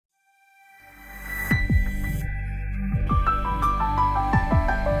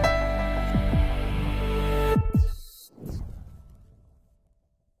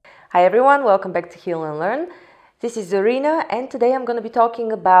Hi everyone, welcome back to Heal and Learn. This is Zarina and today I'm going to be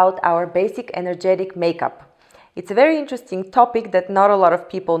talking about our basic energetic makeup. It's a very interesting topic that not a lot of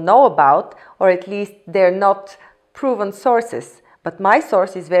people know about, or at least they're not proven sources. But my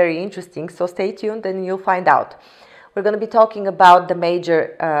source is very interesting, so stay tuned and you'll find out. We're going to be talking about the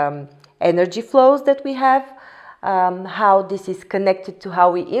major energy flows that we have, how this is connected to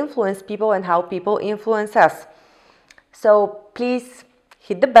how we influence people and how people influence us. So please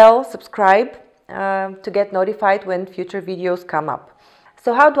hit the bell, subscribe to get notified when future videos come up.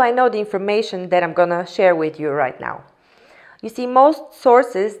 So how do I know the information that I'm gonna share with you right now? You see, most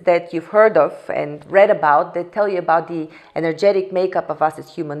sources that you've heard of and read about that tell you about the energetic makeup of us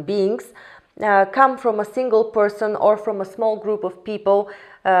as human beings come from a single person or from a small group of people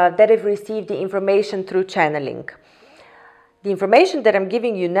that have received the information through channeling. The information that I'm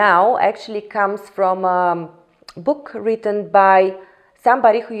giving you now actually comes from a book written by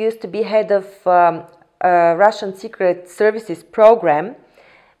somebody who used to be head of a Russian Secret Services program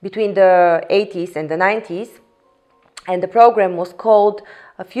between the 80s and the 90s. And the program was called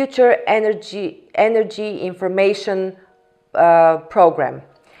a Future Energy Information Program.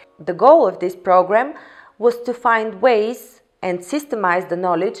 The goal of this program was to find ways and systemize the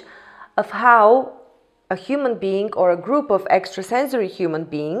knowledge of how a human being or a group of extrasensory human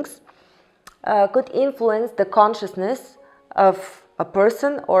beings could influence the consciousness of a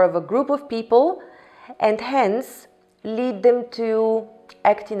person or of a group of people, and hence lead them to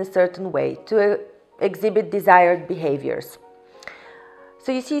act in a certain way, to exhibit desired behaviors.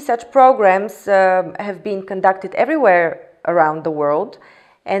 So you see, such programs have been conducted everywhere around the world,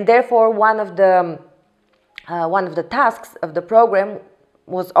 and therefore one of the tasks of the program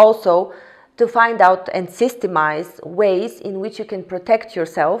was also to find out and systemize ways in which you can protect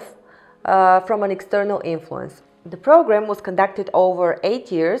yourself from an external influence. The program was conducted over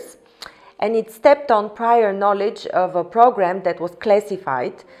 8 years, and it stepped on prior knowledge of a program that was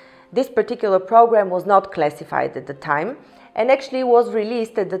classified. This particular program was not classified at the time and actually was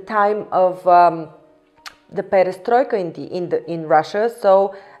released at the time of the perestroika in Russia,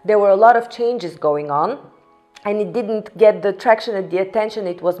 so there were a lot of changes going on and it didn't get the traction and the attention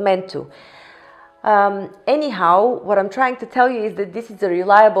it was meant to. Anyhow, what I'm trying to tell you is that this is a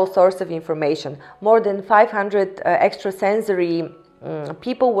reliable source of information. More than 500 extrasensory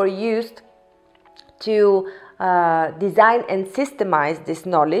people were used to design and systemize this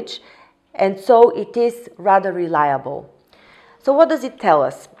knowledge, and so it is rather reliable. So what does it tell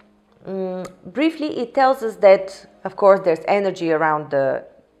us? Briefly, it tells us that, of course, there's energy around us,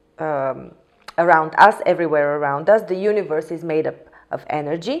 everywhere around us. The universe is made up of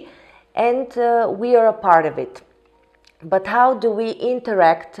energy, and we are a part of it. But how do we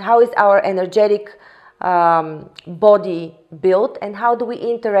interact? How is our energetic body built, and how do we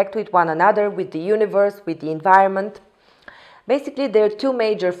interact with one another, with the universe, with the environment? Basically, there are two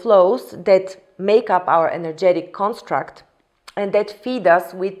major flows that make up our energetic construct and that feed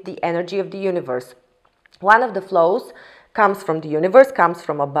us with the energy of the universe. One of the flows comes from the universe, comes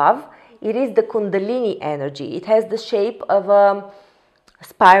from above. It is the Kundalini energy. It has the shape of a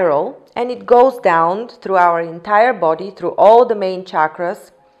spiral, and it goes down through our entire body, through all the main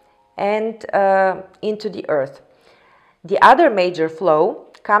chakras, and into the earth. The other major flow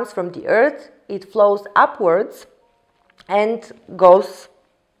comes from the earth. It flows upwards and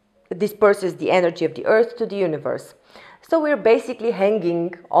disperses the energy of the earth to the universe. So we're basically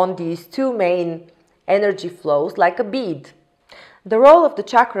hanging on these two main energy flows like a bead. The role of the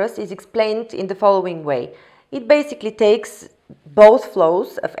chakras is explained in the following way. It basically takes both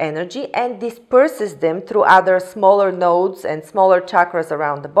flows of energy and disperses them through other smaller nodes and smaller chakras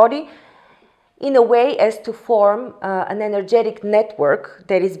around the body in a way as to form an energetic network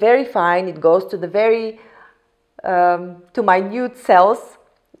that is very fine. It goes to the very to minute cells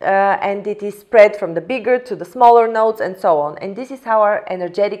and it is spread from the bigger to the smaller nodes and so on. And this is how our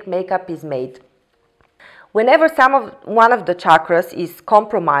energetic makeup is made. Whenever one of the chakras is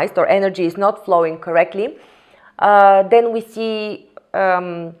compromised or energy is not flowing correctly, then we see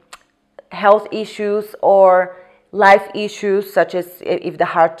health issues or life issues, such as if the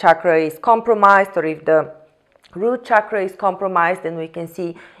heart chakra is compromised or if the root chakra is compromised, then we can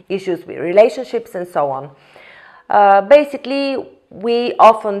see issues with relationships and so on. Basically, we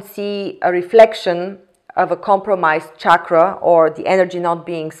often see a reflection of a compromised chakra or the energy not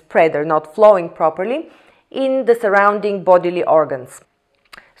being spread or not flowing properly in the surrounding bodily organs.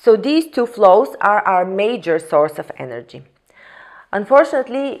 So these two flows are our major source of energy.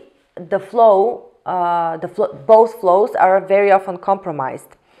 Unfortunately, both flows are very often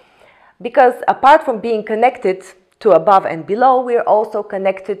compromised because apart from being connected to above and below, we're also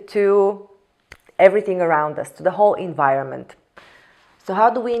connected to everything around us, to the whole environment. So how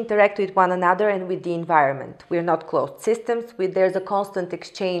do we interact with one another and with the environment? We're not closed systems. There's a constant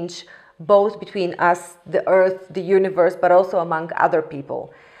exchange both between us, the earth, the universe, but also among other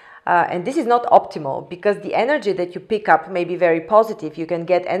people. And this is not optimal, because the energy that you pick up may be very positive. You can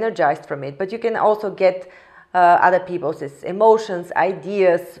get energized from it, but you can also get other people's emotions,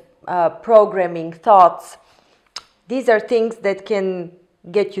 ideas, programming, thoughts. These are things that can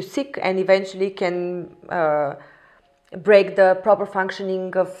get you sick and eventually can break the proper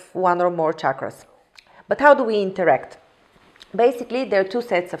functioning of one or more chakras. But how do we interact? Basically, there are two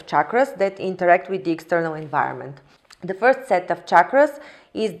sets of chakras that interact with the external environment. The first set of chakras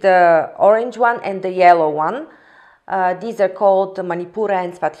is the orange one and the yellow one. These are called Manipura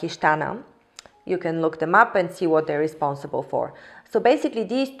and Svadhisthana. You can look them up and see what they're responsible for. So basically,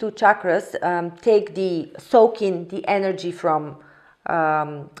 these two chakras soak in the energy from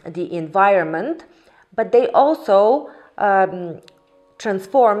the environment, but they also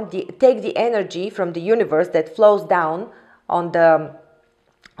take the energy from the universe that flows down on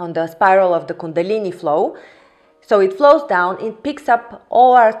the spiral of the Kundalini flow. So it flows down, it picks up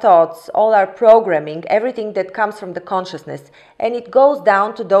all our thoughts, all our programming, everything that comes from the consciousness, and it goes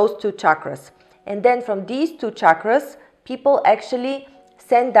down to those two chakras. And then from these two chakras, people actually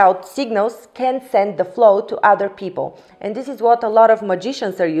send out signals, can send the flow to other people. And this is what a lot of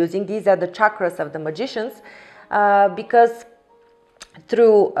magicians are using. These are the chakras of the magicians, because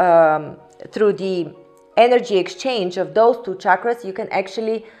through the energy exchange of those two chakras, you can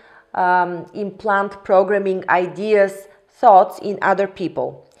actually implant programming, ideas, thoughts in other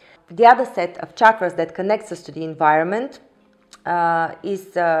people. The other set of chakras that connects us to the environment is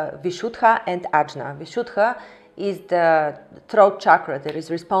Vishuddha and Ajna. Vishuddha is the throat chakra that is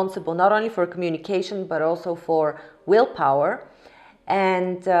responsible not only for communication but also for willpower,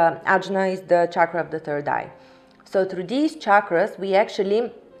 and Ajna is the chakra of the third eye. So through these chakras, we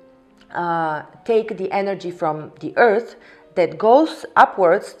actually take the energy from the earth that goes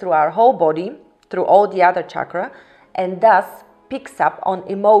upwards through our whole body, through all the other chakra, and thus picks up on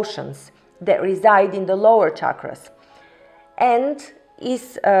emotions that reside in the lower chakras. And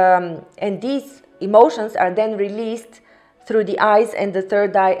these emotions are then released through the eyes and the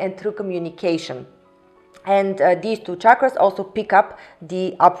third eye and through communication. And these two chakras also pick up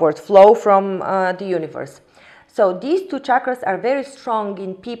the upward flow from the universe. So these two chakras are very strong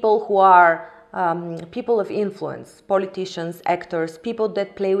in people who are people of influence, politicians, actors, people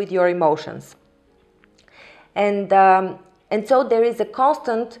that play with your emotions. And so there is a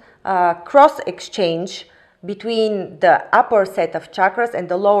constant cross-exchange between the upper set of chakras and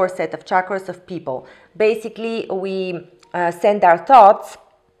the lower set of chakras of people. Basically, we send our thoughts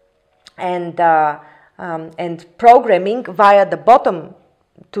and programming via the bottom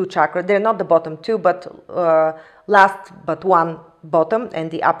two chakras. They're not the bottom two, but last but one bottom and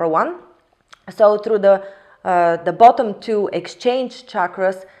the upper one. So through the bottom two exchange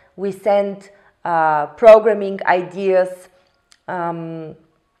chakras, we send programming, ideas, and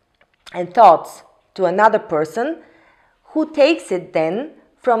thoughts to another person, who takes it then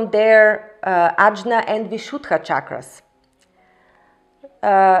from their Ajna and Vishuddha chakras.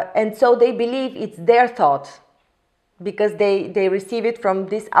 And so they believe it's their thought, because they receive it from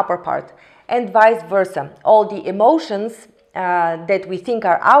this upper part, and vice versa. All the emotions that we think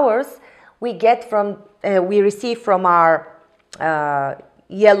are ours, we receive from our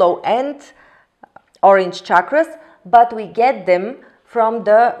yellow and orange chakras, but we get them from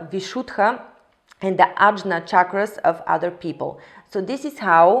the Vishuddha and the Ajna chakras of other people. So this is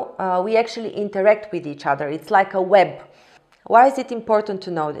how we actually interact with each other. It's like a web. Why is it important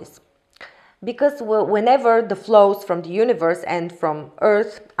to know this? Because whenever the flows from the universe and from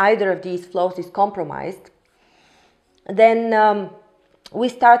Earth, either of these flows is compromised, then we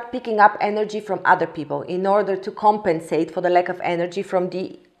start picking up energy from other people in order to compensate for the lack of energy from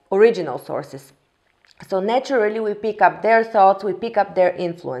the original sources. So naturally we pick up their thoughts, we pick up their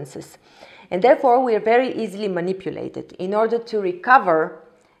influences. And therefore we are very easily manipulated. In order to recover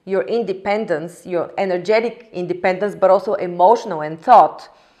your independence, your energetic independence, but also emotional and thought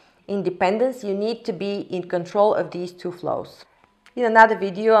independence, you need to be in control of these two flows. In another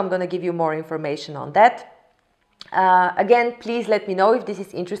video, I'm going to give you more information on that. Again, please let me know if this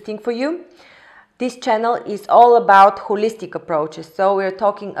is interesting for you. This channel is all about holistic approaches. So we're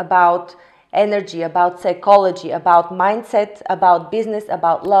talking about energy, about psychology, about mindset, about business,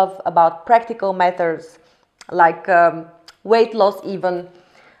 about love, about practical methods like weight loss even.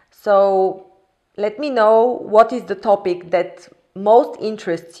 So let me know what is the topic that most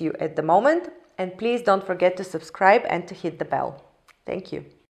interests you at the moment, and please don't forget to subscribe and to hit the bell. Thank you.